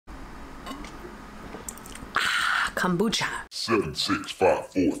kombucha. 7, 6,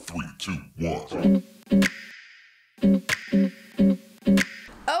 5, 4, 3, 2, 1.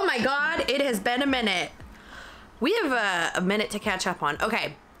 Oh my God, it has been a minute. We have a minute to catch up on.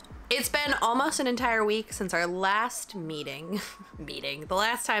 Okay, it's been almost an entire week since our last meeting, the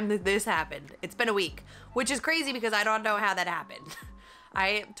last time that this happened. It's been a week, which is crazy because I don't know how that happened.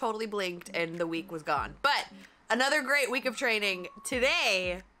 I totally blinked and the week was gone. But another great week of training.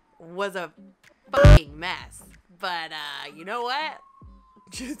 Today was a fucking mess. But you know what?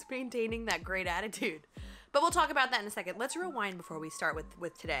 Just maintaining that great attitude. But we'll talk about that in a second. Let's rewind before we start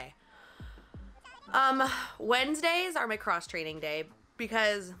with today. Wednesdays are my cross training day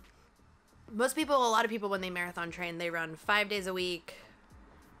because a lot of people when they marathon train, they run 5 days a week,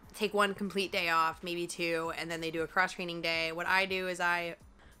 take one complete day off, maybe 2, and then they do a cross training day. What I do is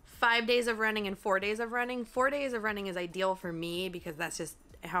 5 days of running and 4 days of running. 4 days of running is ideal for me because that's just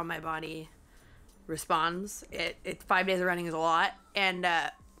how my body responds. 5 days of running is a lot. And,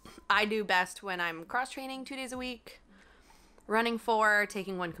 I do best when I'm cross training 2 days a week, running 4,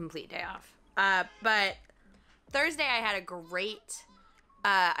 taking one complete day off. But Thursday I had a great,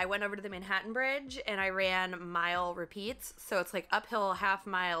 I went over to the Manhattan Bridge and I ran mile repeats. So it's like uphill half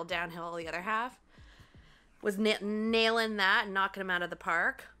mile, downhill the other half. Was nailing that and knocking them out of the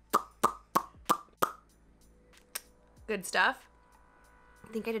park. Good stuff. I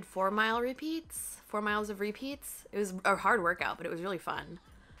think I did 4 mile repeats, 4 miles of repeats. It was a hard workout, but it was really fun.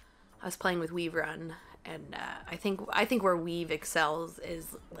 I was playing with Weave Run, and I think where Weave excels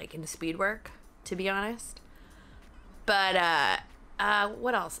is like in speed work, to be honest. But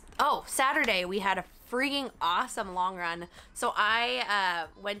what else? Oh, Saturday we had a freaking awesome long run. So I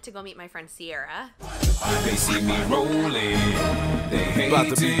went to go meet my friend Sierra. They see me rolling. They hate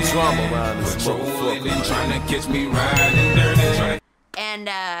about to be drama around this motherfucker, trying to catch me riding dirty. And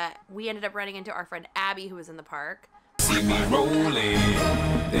we ended up running into our friend Abby, who was in the park. See me rolling.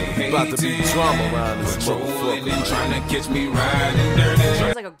 They hate about to be drama around this motherfucker, trying to catch me riding dirty. It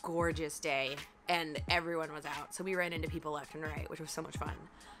was like a gorgeous day, and everyone was out, so we ran into people left and right, which was so much fun.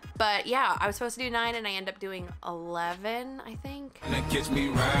 But yeah, I was supposed to do 9, and I ended up doing 11, I think. Catch me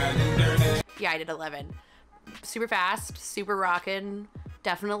riding dirty. Yeah, I did 11. Super fast, super rockin',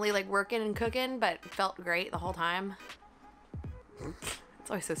 definitely like working and cooking, but felt great the whole time. It's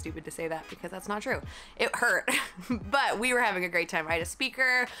always so stupid to say that because that's not true. It hurt, but we were having a great time. I had a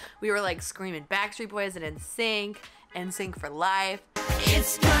speaker. We were like screaming Backstreet Boys and NSYNC for life.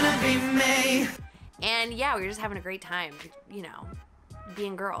 It's gonna be me. And yeah, we were just having a great time, you know,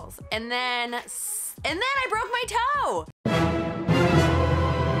 being girls. And then I broke my toe.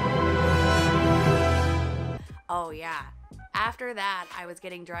 Oh yeah. After that, I was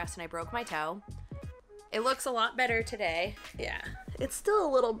getting dressed and I broke my toe. It looks a lot better today. Yeah, it's still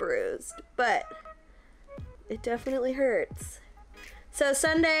a little bruised, but it definitely hurts. So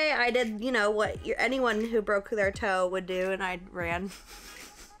Sunday I did, you know, what anyone who broke their toe would do, and I ran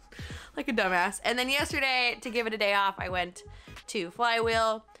like a dumbass. And then yesterday, to give it a day off, I went to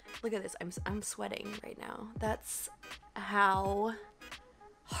Flywheel. Look at this, I'm sweating right now. That's how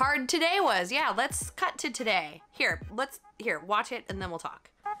hard today was. Yeah, let's cut to today. Here, watch it and then we'll talk.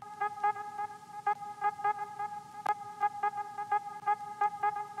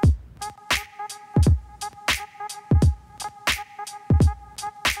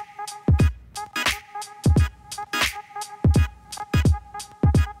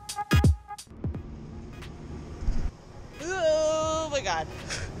 Oh my God.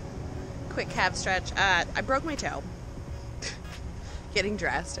 Quick calf stretch. I broke my toe. Getting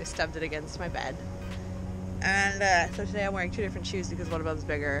dressed, I stubbed it against my bed. And so today I'm wearing 2 different shoes because one of them's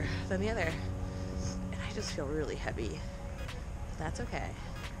bigger than the other. And I just feel really heavy. That's okay.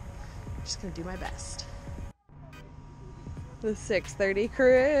 I'm just gonna do my best. The 6:30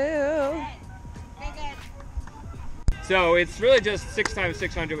 crew. So it's really just 6 times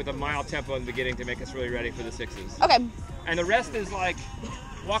 600 with a mild tempo in the beginning to make us really ready for the 6s. Okay. And the rest is like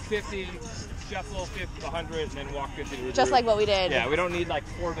walk 50, shuffle 50, 100, and then walk 50 to Just like what we did. Yeah, we don't need like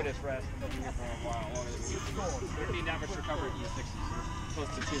 4 minutes rest. We'll be here for a while longer than we need. 13 average recovery from the 60s, close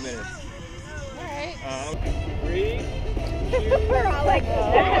to 2 minutes. All right. 3, 2, We're all like,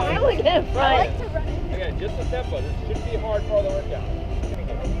 I like him. I like to run. Again, just the tempo. This shouldn't be hard for all the workout.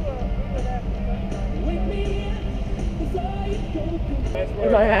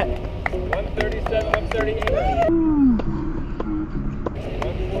 Where's my hat? 137, 138.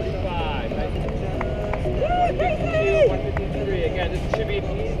 145. Nice. 152, 153. Again, this should be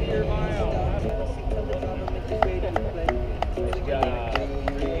an easier mile. We got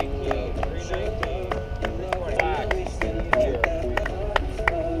 318, 319, 320. Back. Easier.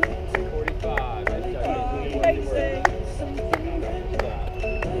 45.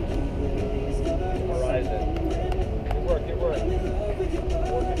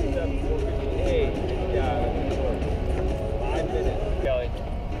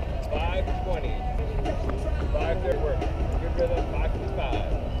 rhythm,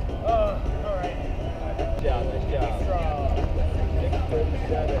 5:55. All right. Nice job, nice job.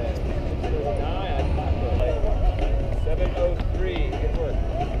 6:37, 6:39, 7:03, good work.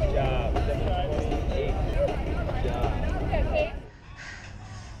 Good job. 7:28, good job.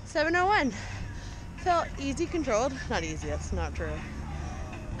 7:01. Felt easy controlled. Not easy, that's not true.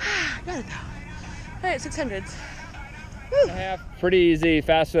 Got it though. All right, 600s. Woo. Half, pretty easy,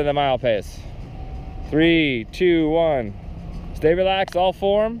 faster than the mile pace. 3, 2, 1. Stay relaxed, all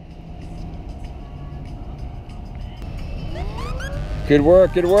form. Good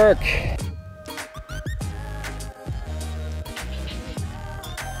work, good work.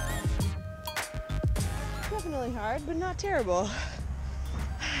 Definitely hard, but not terrible.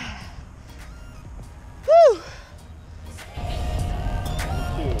 Woo!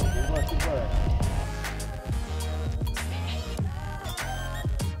 Good work, good work.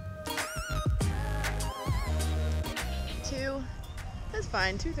 That's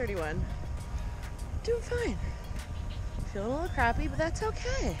fine, 2:31. Doing fine. Feeling a little crappy, but that's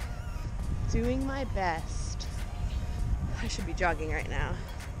okay. Doing my best. I should be jogging right now.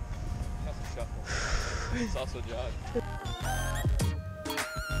 That's a shuffle. It's also jog.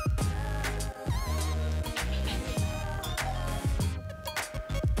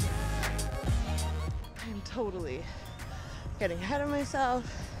 I'm totally getting ahead of myself,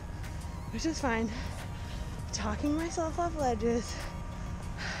 which is fine. Talking myself off ledges.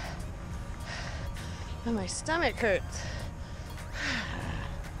 And my stomach hurts.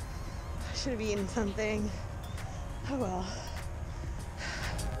 I should have eaten something. Oh well.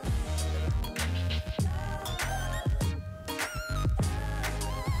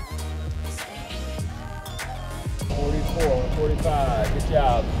 $44, $45, good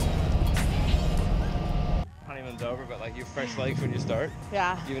job. Honeymoon's over, but like you have fresh legs when you start.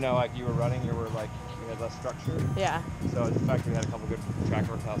 Yeah. Even though like you were running, you had less structure. Yeah. So the fact that we had a couple good track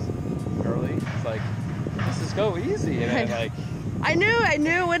workouts early, it's like, let's just go easy. And then like, I knew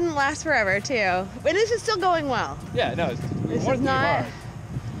it wouldn't last forever too. But this is still going well. yeah, no, we This wanted is to be not.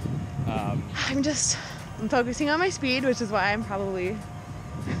 hard. I'm focusing on my speed, which is why I'm probably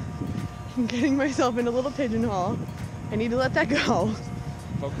getting myself in a little pigeonhole. I need to let that go.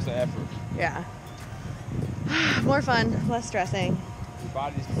 Focus on effort. Yeah. More fun, less stressing. Your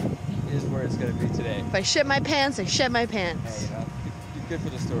body is where it's going to be today. If I shit my pants, I shit my Hey, pants. you know, good for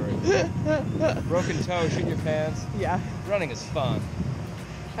the story. Broken toe, shit your pants. Yeah. Running is fun.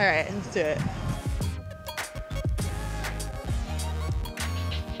 All right, let's do it.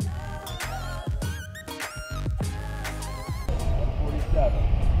 $47.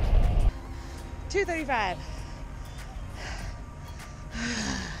 2:35.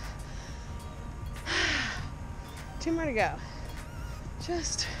 Two more to go.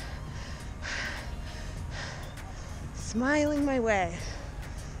 Just smiling my way.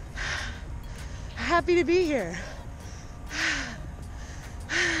 Happy to be here.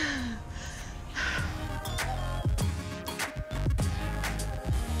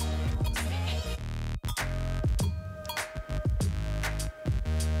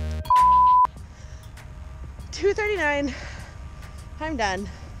 $2:39. I'm done.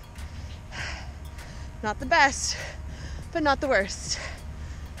 Not the best, but not the worst.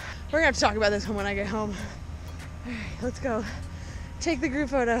 We're gonna have to talk about this one when I get home. All right, let's go take the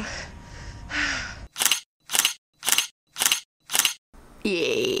group photo.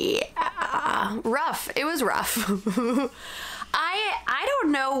 Yeah, rough. It was rough. I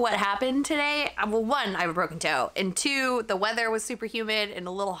don't know what happened today. Well, one, I have a broken toe, and two, the weather was super humid and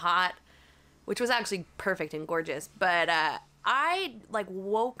a little hot, which was actually perfect and gorgeous. But I like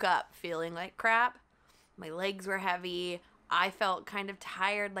woke up feeling like crap. My legs were heavy. I felt kind of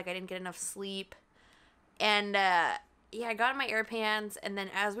tired, like I didn't get enough sleep. And yeah, I got in my air pants, and then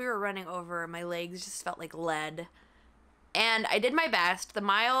as we were running over, my legs just felt like lead. And I did my best. The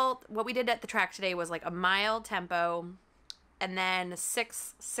mile, what we did at the track today was like a mile tempo and then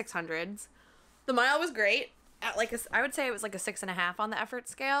 600s. The mile was great. At like I would say it was like a 6.5 on the effort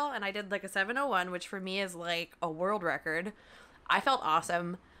scale, and I did like a 7:01, which for me is like a world record. I felt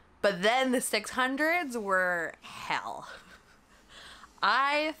awesome. But then the 600s were hell.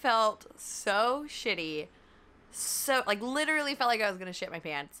 I felt so shitty. So, like, literally felt like I was going to shit my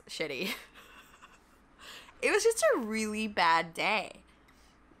pants. Shitty. It was just a really bad day.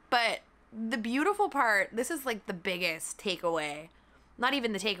 But the beautiful part, this is, like, the biggest takeaway. Not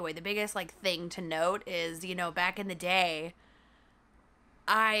even the takeaway. The biggest, like, thing to note is, you know, back in the day,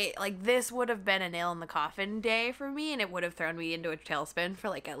 this would have been a nail in the coffin day for me, and it would have thrown me into a tailspin for,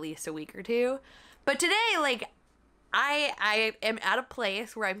 like, at least a week or two. But today, like, I am at a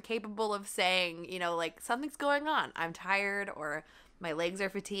place where I'm capable of saying, you know, like, something's going on. I'm tired or my legs are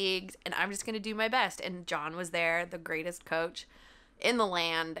fatigued, and I'm just going to do my best. And John was there, the greatest coach in the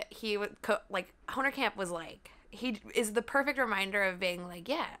land. He would, like, Honerkamp was like, he is the perfect reminder of being like,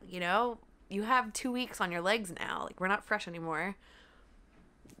 yeah, you know, you have 2 weeks on your legs now. Like, we're not fresh anymore.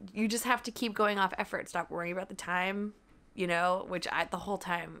 You just have to keep going off effort. Stop worrying about the time. You know, which the whole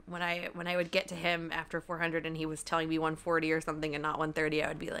time when I would get to him after 400 and he was telling me 140 or something and not 130, I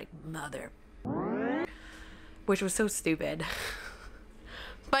would be like, mother, which was so stupid.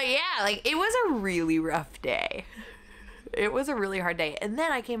 But yeah, like, it was a really rough day. It was a really hard day. And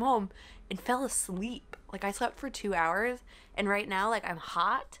then I came home and fell asleep. Like, I slept for 2 hours, and right now, like, I'm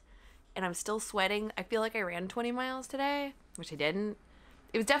hot and I'm still sweating. I feel like I ran 20 miles today, which I didn't.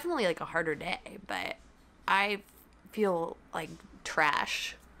 It was definitely like a harder day, but I feel like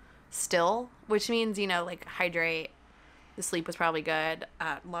trash still, which means, you know, like, hydrate. The sleep was probably good.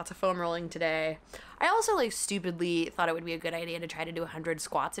 Lots of foam rolling today. I also, like, stupidly thought it would be a good idea to try to do 100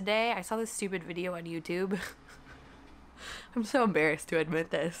 squats a day. I saw this stupid video on YouTube. I'm so embarrassed to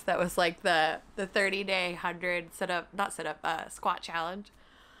admit this. That was like the 30-day 100 squat challenge.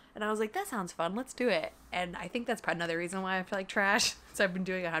 And I was like, that sounds fun. Let's do it. And I think that's another reason why I feel like trash. So I've been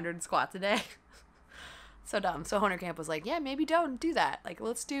doing 100 squats a day. So dumb. So Honerkamp was like, yeah, maybe don't do that. Like,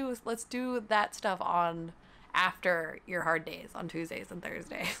 let's do that stuff on after your hard days, on Tuesdays and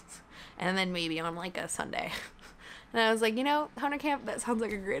Thursdays. And then maybe on, like, a Sunday. And I was like, you know, Honerkamp, that sounds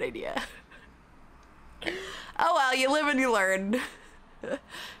like a great idea. Oh, well, you live and you learn.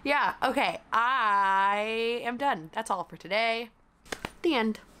 Yeah, okay. I am done. That's all for today. The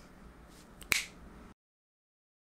end.